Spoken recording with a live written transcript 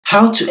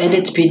How to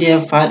edit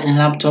PDF file in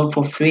laptop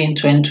for free in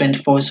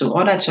 2024. So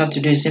all that you have to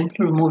do is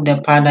simply remove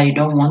the part that you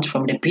don't want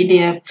from the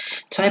PDF,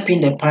 type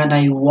in the part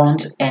that you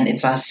want, and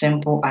it's as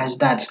simple as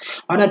that.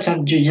 All that you have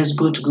to do is just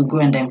go to Google,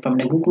 and then from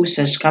the Google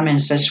search, come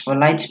and search for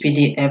Light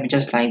PDF,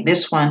 just like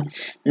this one,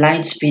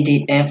 Light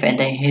PDF, and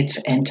then hit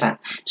enter.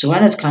 So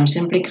when it comes,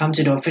 simply come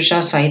to the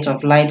official site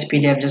of Light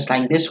PDF, just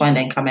like this one,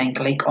 then come and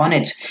click on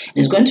it.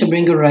 It's going to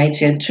bring you right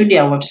here to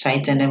their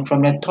website, and then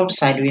from the top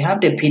side we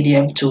have the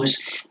PDF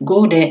tools.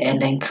 Go there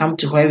and then come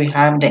to where we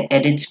have the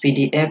edit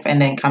PDF, and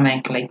then come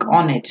and click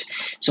on it.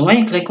 So when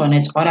you click on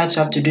it, all that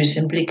you have to do is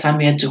simply come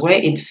here to where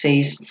it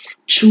says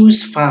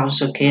choose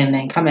files, okay, and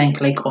then come and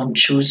click on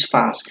choose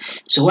files.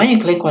 So when you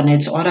click on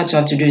it, all that you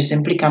have to do is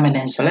simply come and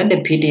then select the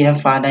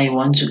PDF file that you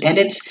want to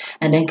edit,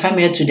 and then come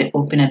here to the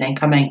open, and then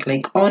come and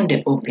click on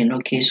the open.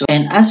 Okay, so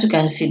and as you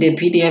can see, the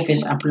PDF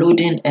is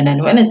uploading, and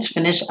then when it's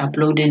finished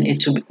uploading,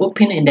 it will be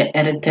open in the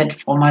edited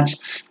format,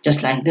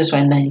 just like this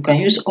one. Then you can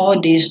use all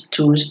these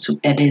tools to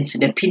edit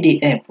the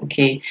PDF.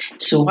 Okay,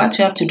 so what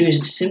you have to do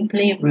is to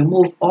simply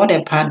remove all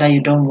the part that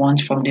you don't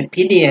want from the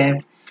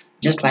PDF,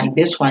 just like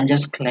this one.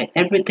 Just clear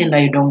everything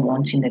that you don't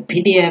want in the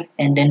PDF,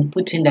 and then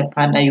put in the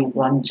part that you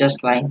want,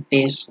 just like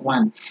this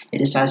one.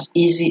 It is as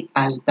easy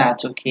as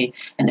that. Okay,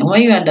 and then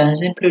when you are done,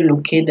 simply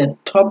locate the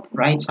top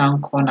right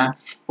hand corner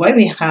where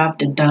we have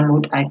the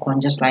download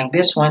icon, just like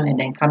this one, and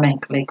then come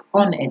and click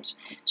on it.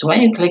 So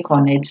when you click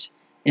on it,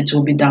 it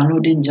will be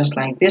downloading just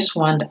like this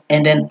one,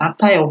 and then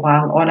after a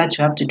while, all that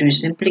you have to do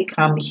is simply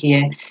come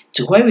here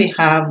to where we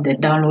have the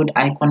download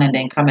icon, and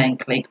then come and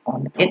click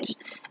on it.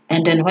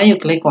 And then when you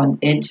click on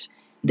it,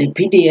 the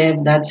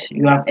PDF that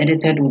you have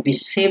edited will be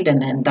saved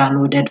and then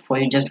downloaded for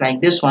you, just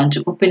like this one.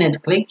 To open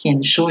it, click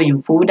in show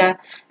in folder,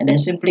 and then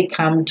simply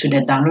come to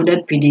the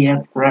downloaded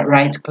PDF,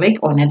 right click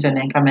on it, and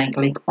then come and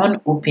click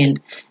on open.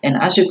 And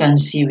as you can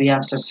see, we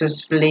have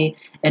successfully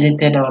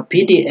edited our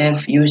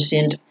PDF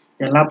using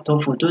the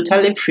laptop for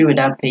totally free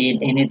without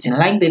paying anything.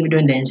 Like the video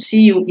and then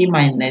see you in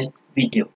my next video.